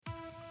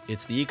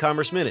It's the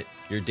E-Commerce Minute,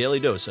 your daily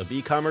dose of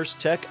e-commerce,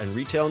 tech, and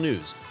retail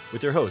news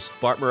with your hosts,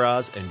 Bart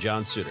Mraz and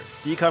John Suter.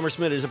 The E-Commerce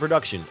Minute is a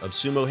production of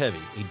Sumo Heavy,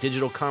 a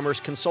digital commerce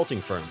consulting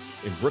firm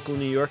in Brooklyn,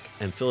 New York,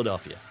 and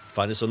Philadelphia.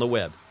 Find us on the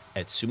web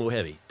at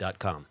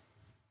sumoheavy.com.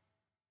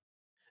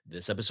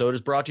 This episode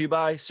is brought to you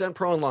by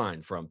SendPro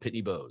Online from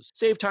Pitney Bowes.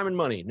 Save time and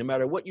money no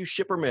matter what you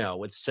ship or mail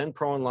with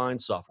SendPro Online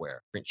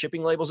software. Print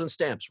shipping labels and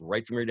stamps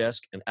right from your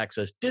desk and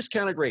access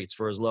discounted rates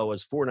for as low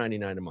as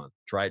 $4.99 a month.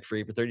 Try it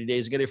free for 30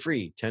 days and get a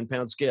free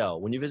 10-pound scale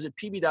when you visit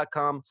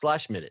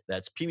pb.com/minute.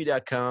 That's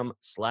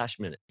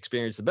pb.com/minute.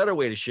 Experience the better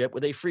way to ship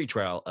with a free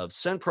trial of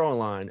SendPro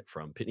Online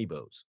from Pitney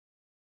Bowes.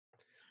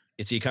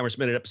 It's the E-Commerce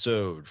Minute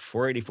episode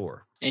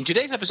 484. In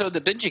today's episode, the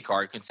Binji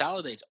card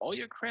consolidates all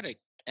your credit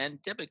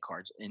and debit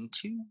cards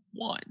into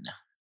one.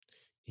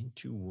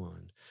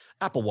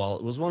 Apple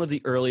Wallet was one of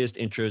the earliest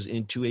intros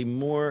into a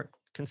more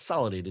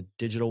consolidated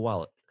digital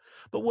wallet.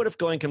 But what if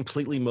going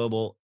completely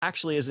mobile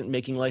actually isn't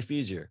making life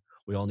easier?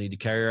 We all need to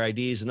carry our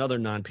IDs and other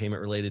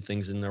non-payment related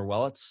things in their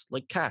wallets,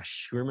 like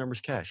cash. Who remembers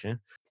cash, eh?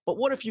 But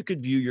what if you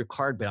could view your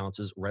card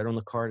balances right on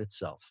the card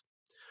itself?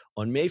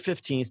 On May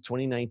 15th,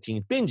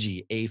 2019,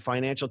 Binji, a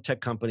financial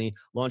tech company,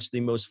 launched the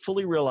most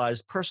fully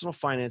realized personal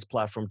finance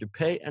platform to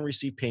pay and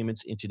receive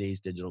payments in today's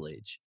digital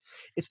age.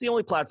 It's the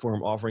only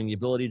platform offering the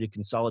ability to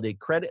consolidate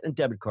credit and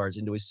debit cards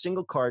into a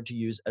single card to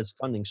use as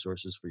funding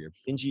sources for your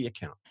Binji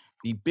account.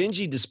 The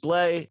Binji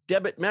Display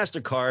Debit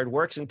MasterCard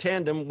works in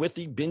tandem with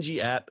the Binji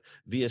app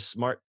via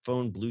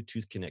smartphone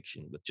Bluetooth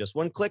connection. With just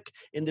one click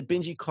in the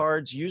Binji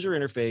Card's user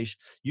interface,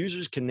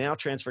 users can now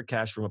transfer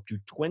cash from up to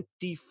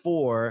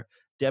 24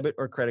 debit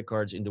or credit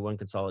cards into one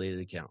consolidated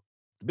account.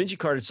 The Binji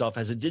card itself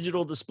has a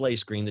digital display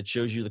screen that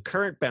shows you the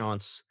current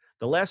balance,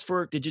 the last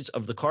 4 digits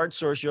of the card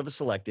source you have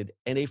selected,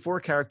 and a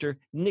 4-character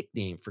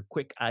nickname for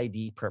quick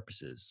ID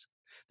purposes.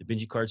 The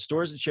Binji card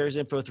stores and shares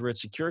info through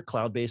its secure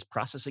cloud-based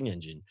processing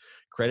engine.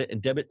 Credit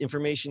and debit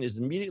information is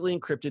immediately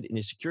encrypted in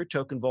a secure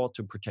token vault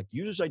to protect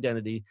users'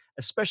 identity,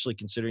 especially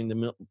considering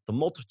the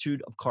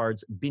multitude of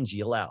cards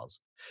Binji allows.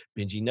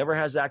 Binji never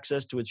has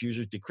access to its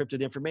users'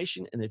 decrypted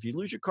information, and if you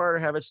lose your card or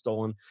have it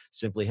stolen,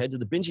 simply head to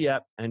the Binji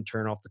app and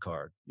turn off the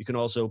card. You can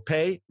also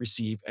pay,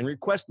 receive, and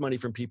request money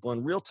from people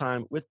in real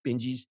time with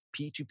Binji's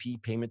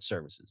P2P payment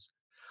services.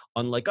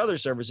 Unlike other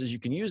services, you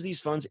can use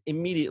these funds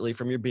immediately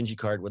from your Binji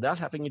card without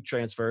having to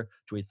transfer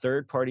to a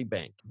third-party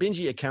bank.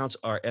 Binji accounts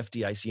are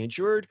FDIC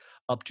insured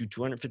up to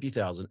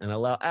 $250,000 and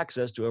allow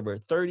access to over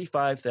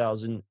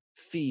 35,000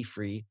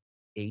 fee-free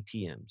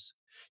ATMs.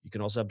 You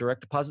can also have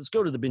direct deposits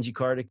go to the Binji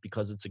card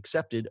because it's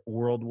accepted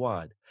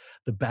worldwide.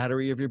 The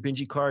battery of your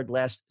Binji card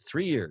lasts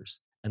 3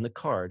 years, and the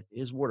card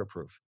is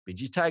waterproof.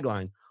 Binji's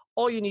tagline: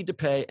 all you need to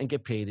pay and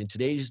get paid in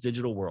today's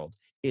digital world.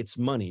 It's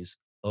money's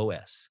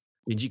OS.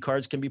 Binji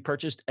cards can be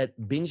purchased at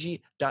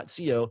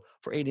binji.co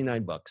for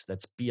 $89.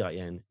 That's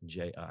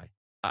BINJI.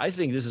 I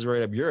think this is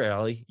right up your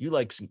alley. You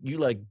like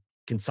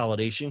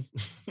consolidation.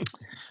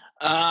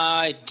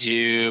 I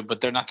do,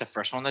 but they're not the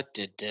first one that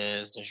did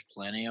this. There's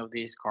plenty of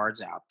these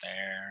cards out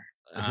there.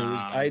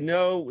 I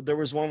know there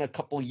was one a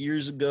couple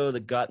years ago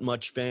that got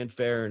much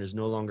fanfare and is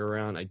no longer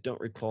around. I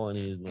don't recall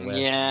any in the last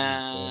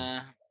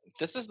Yeah.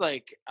 This is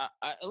like,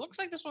 it looks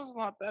like this one's a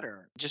lot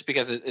better just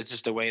because it's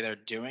just the way they're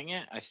doing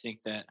it. I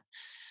think that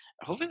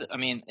hopefully, I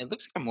mean, it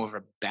looks like more of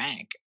a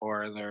bank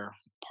or they're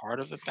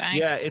part of a bank.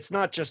 Yeah, it's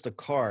not just a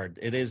card.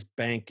 It is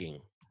banking.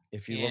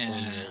 If you look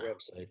on their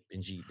website,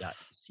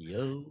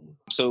 binji.co.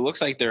 So it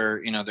looks like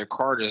their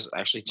card is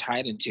actually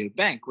tied into a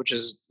bank, which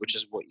is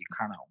what you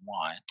kind of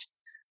want.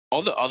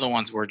 All the other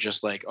ones were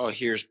just like, oh,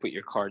 put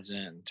your cards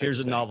in.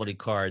 Here's a novelty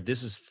card.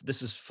 This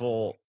is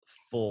full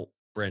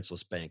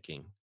branchless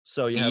banking.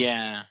 So you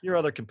have your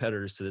other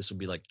competitors to this would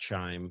be like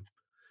Chime.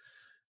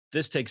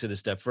 This takes it a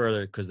step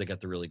further because they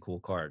got the really cool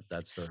card.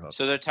 That's their hook.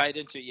 So they're tied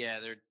into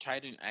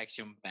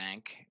Axiom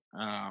Bank,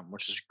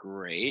 which is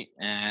great,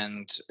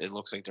 and it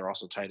looks like they're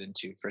also tied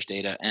into First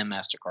Data and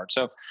Mastercard.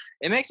 So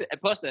it makes it,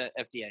 plus the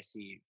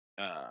FDIC.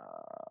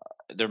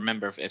 They're a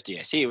member of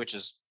FDIC, which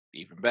is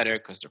even better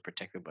because they're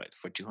protected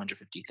for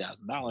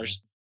 $250,000.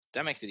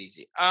 That makes it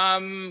easy.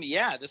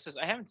 This is.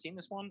 I haven't seen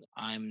this one.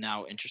 I'm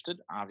now interested.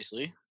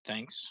 Obviously,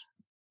 thanks.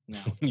 No,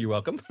 you're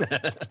welcome.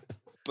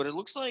 But it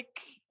looks like.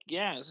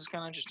 Yeah, this is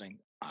kind of interesting.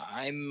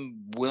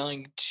 I'm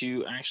willing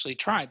to actually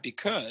try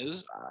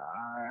because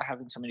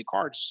having so many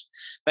cards,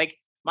 like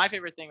my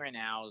favorite thing right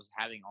now is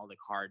having all the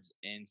cards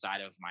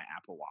inside of my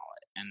Apple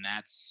Wallet, and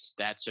that's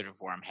sort of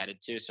where I'm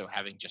headed to. So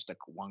having just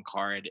one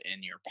card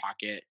in your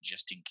pocket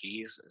just in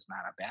case is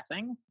not a bad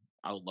thing.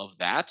 I would love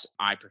that.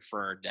 I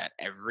prefer that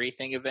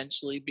everything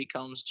eventually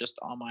becomes just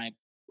on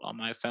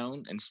my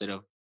phone instead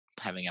of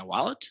having a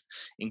wallet,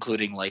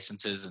 including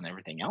licenses and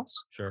everything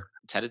else. Sure.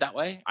 It's headed that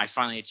way. I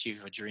finally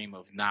achieved a dream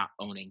of not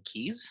owning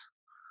keys,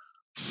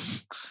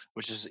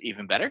 which is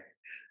even better.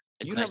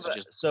 It's nice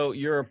to so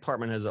your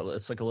apartment has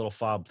it's like a little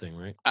fob thing,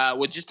 right?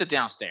 With just the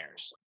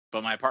downstairs.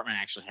 but my apartment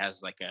actually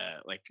has like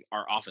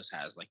our office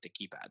has like the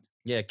keypad.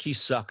 Yeah,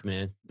 keys suck,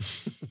 man.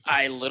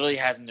 I literally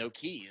have no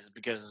keys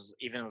because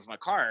even with my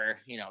car,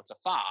 it's a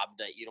fob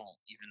that you don't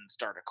even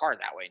start a car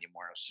that way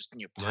anymore. It's just in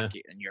your Yeah.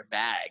 pocket in your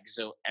bag.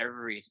 So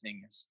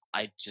everything is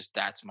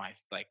that's my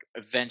like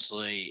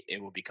eventually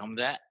it will become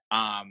that.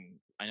 I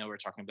know we're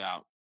talking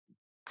about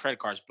credit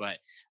cards, but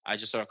I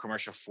just saw a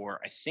commercial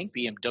for I think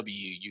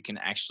BMW. You can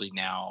actually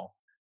now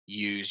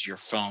use your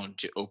phone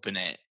to open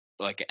it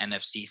like an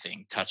NFC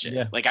thing, touch it.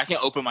 Yeah. Like I can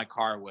open my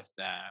car with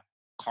the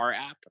car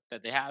app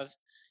that they have,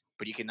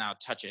 but you can now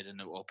touch it and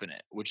it'll open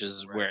it, which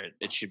is Right. where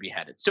it should be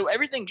headed. So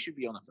everything should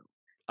be on the phone.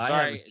 I have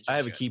Sorry, it I just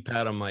have a should.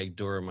 keypad on my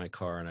door of my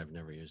car, and I've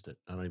never used it.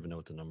 I don't even know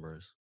what the number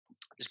is.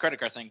 This credit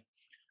card thing.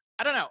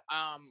 I don't know.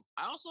 I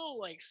also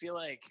like feel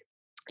like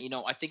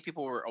I think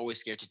people were always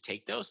scared to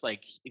take those.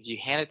 Like if you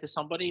hand it to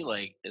somebody,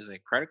 like as a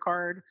credit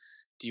card,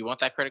 do you want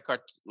that credit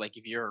card? Like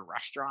if you're a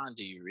restaurant,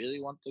 do you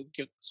really want to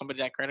give somebody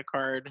that credit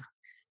card?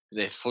 Do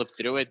they flip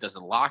through it? Does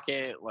it lock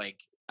it? Like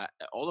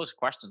all those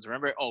questions.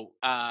 Remember? Oh,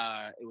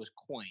 it was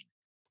coin.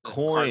 The card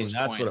Coin, was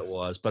that's what coin. it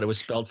was, but it was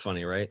spelled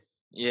funny, right?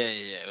 Yeah, yeah,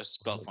 yeah. It was It was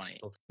spelled like funny.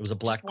 spelled it was a Just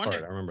black card,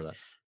 wonder. I remember that.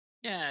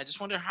 Yeah, I just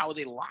wonder how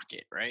they lock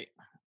it. Right?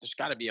 There's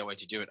got to be a way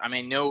to do it. I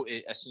mean, no.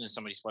 As soon as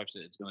somebody swipes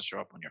it, it's going to show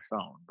up on your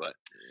phone. But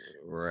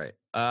Right.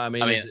 I I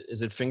mean, mean,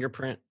 is it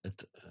fingerprint?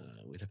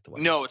 We'd have to watch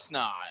it. no, it's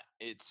not.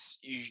 It's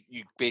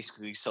you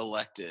basically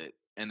select it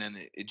and then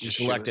it You just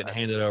select shows it, up.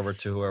 hand it over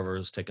to whoever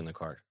is taking the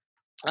card.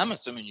 I'm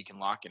assuming you can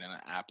lock it in an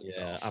app Yeah,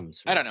 itself. I'm I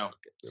assuming don't know.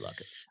 we lock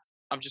it.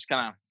 I'm just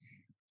gonna.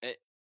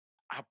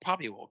 I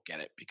probably won't get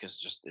it because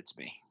just it's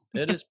me.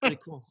 It is pretty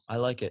cool. I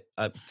like it.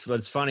 But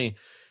it's funny.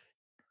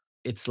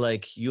 It's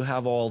like you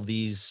have all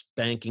these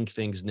banking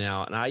things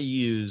now, and I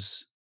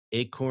use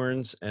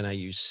Acorns and I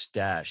use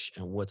Stash.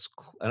 And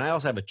I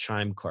also have a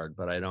Chime card,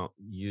 but I don't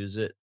use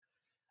it.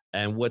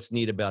 And what's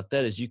neat about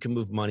that is you can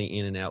move money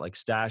in and out. Like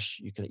Stash,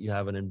 you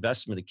have an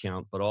investment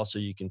account, but also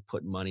you can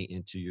put money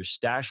into your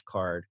Stash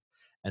card.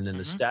 And then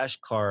the Hmm. Stash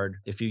card,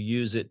 if you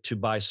use it to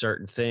buy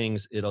certain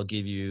things, it'll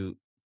give you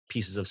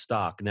pieces of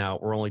stock. Now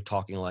we're only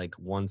talking like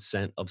 1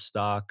 cent of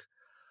stock,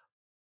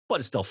 but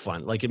it's still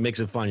fun. Like it makes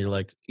it fun. You're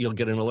like, you'll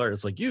get an alert.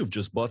 It's like you've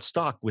just bought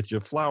stock with your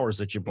flowers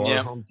that you bought at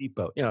Yeah. Home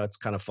Depot. It's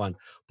kind of fun.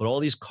 But all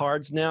these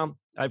cards now,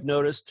 I've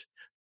noticed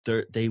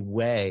they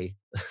weigh.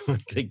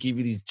 They give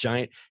you these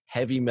giant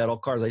heavy metal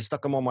cards. I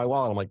stuck them on my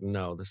wallet. I'm like,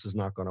 no, this is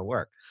not going to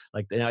work.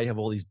 Like now you have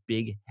all these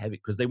big heavy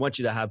because they want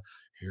you to have.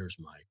 Here's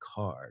my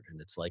card, and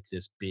it's like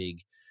this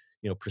big,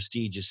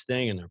 prestigious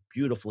thing, and they're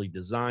beautifully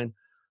designed.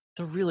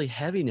 They're really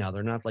heavy now.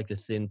 They're not like the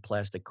thin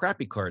plastic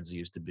crappy cards they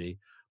used to be.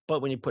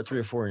 But when you put 3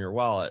 or 4 in your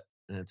wallet,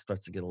 and it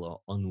starts to get a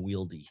little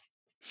unwieldy.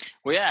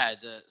 Well, yeah.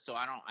 So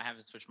I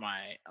haven't switched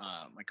my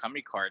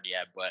company card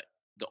yet, but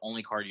the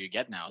only card you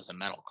get now is a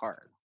metal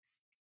card.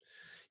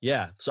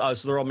 Yeah. So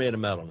they're all made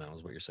of metal now,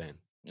 is what you're saying.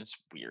 It's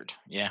weird.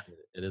 Yeah.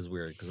 It is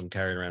weird because I'm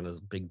carrying around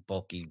this big,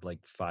 bulky, like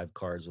 5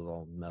 cards with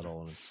all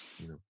metal, and it's.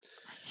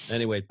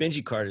 Anyway,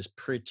 Binji card is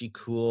pretty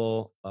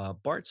cool.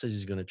 Bart says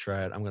he's going to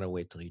try it. I'm going to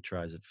wait till he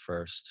tries it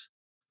first.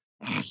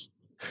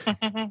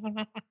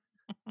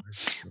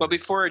 But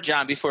before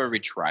we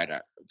try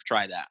that,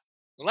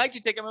 we'd like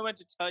to take a moment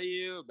to tell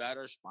you about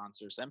our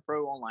sponsor,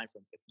 Sempro Online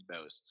from 50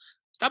 Bows.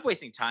 Stop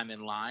wasting time in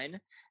line.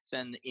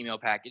 Send email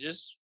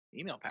packages.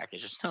 Email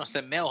packages. No,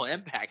 send mail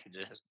and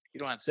packages. You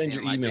don't have to Send stand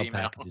your in line to email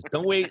email. packages.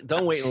 Don't wait.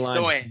 Don't wait in line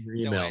Don't to wait. send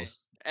your Don't wait.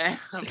 emails. And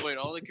avoid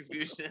all the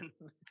confusion.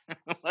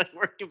 Like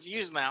we're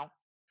confused now.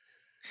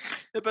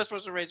 The best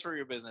postal rates for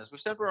your business. With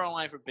Semper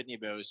Online from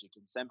Pitney Bowes, you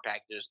can send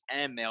packages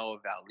and mail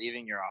without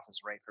leaving your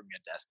office right from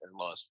your desk as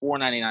low as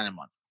 $4.99 a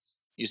month.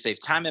 You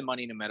save time and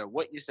money no matter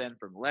what you send,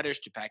 from letters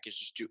to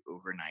packages to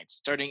overnights.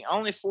 Starting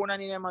only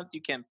 $4.99 a month,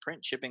 you can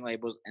print shipping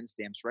labels and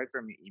stamps right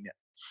from your email.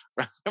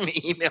 From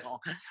email.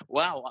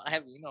 Wow, I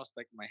have email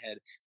stuck in my head.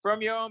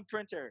 From your own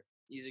printer.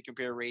 Easy to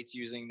compare rates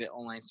using the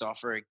online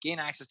software. Gain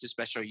access to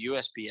special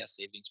USPS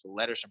savings for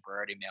letters and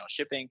priority mail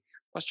shipping.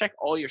 Plus, check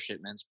all your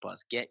shipments.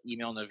 Plus, get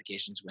email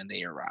notifications when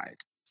they arrive.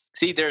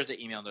 See, there's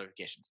the email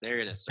notifications. There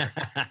it is, sir.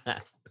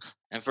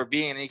 And for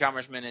being an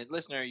e-commerce minute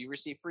listener, you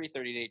receive free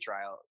 30-day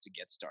trial to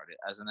get started.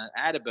 As an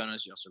added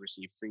bonus, you also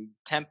receive free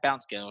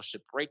 10-pound scale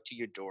shipped right to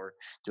your door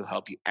to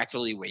help you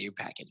accurately weigh your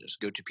packages.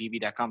 Go to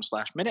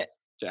pb.com/minute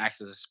to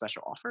access a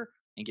special offer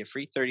and get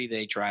free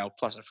 30-day trial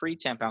plus a free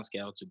 10-pound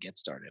scale to get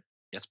started.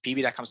 Yes,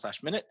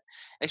 pb.com/minute.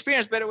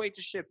 Experience better way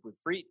to ship with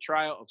free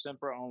trial of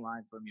Semper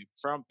Online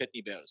from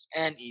Pitney Bowes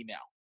and email.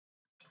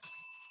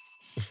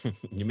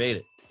 You made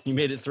it. You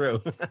made it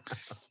through.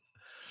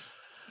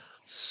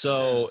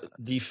 So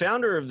the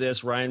founder of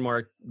this, Ryan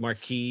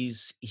Marquis,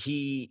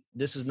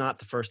 this is not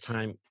the first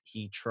time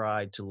he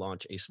tried to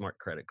launch a smart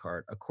credit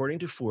card. According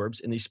to Forbes,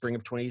 in the spring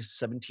of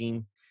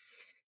 2017,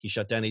 he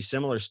shut down a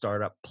similar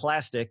startup,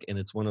 Plastic, and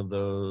it's one of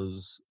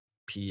those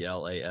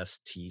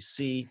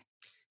PLASTC.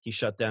 He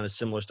shut down a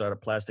similar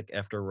startup, Plastic,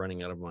 after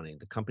running out of money.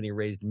 The company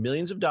raised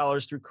millions of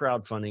dollars through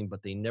crowdfunding,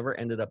 but they never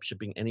ended up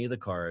shipping any of the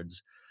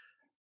cards.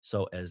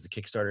 So, as the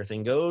Kickstarter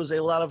thing goes,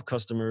 a lot of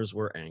customers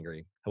were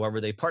angry. However,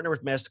 they partner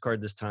with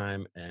MasterCard this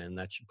time, and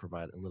that should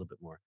provide a little bit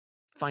more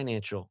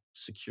financial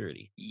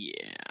security.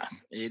 Yeah,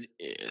 it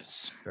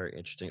is. Very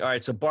interesting. All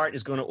right, so Bart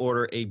is going to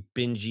order a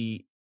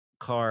Binji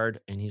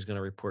card, and he's going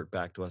to report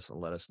back to us and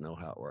let us know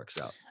how it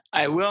works out.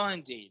 I will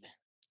indeed.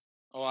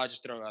 Oh, I'll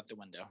just throw it out the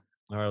window.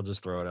 Or I'll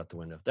just throw it out the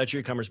window. That's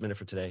your e-commerce minute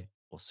for today.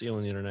 We'll see you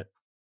on the internet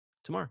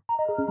tomorrow.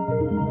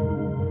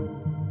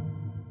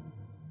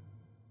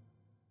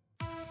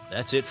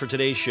 That's it for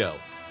today's show.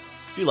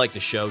 If you like the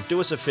show, do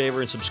us a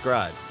favor and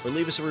subscribe or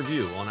leave us a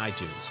review on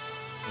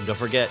iTunes. And don't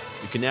forget,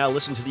 you can now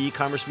listen to the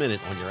e-commerce minute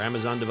on your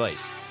Amazon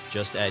device.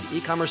 Just add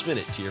e-commerce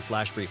minute to your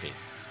flash briefing.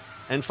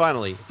 And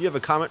finally, if you have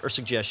a comment or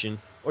suggestion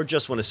or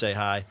just want to say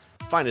hi,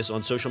 find us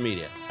on social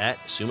media at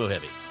Sumo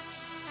Heavy.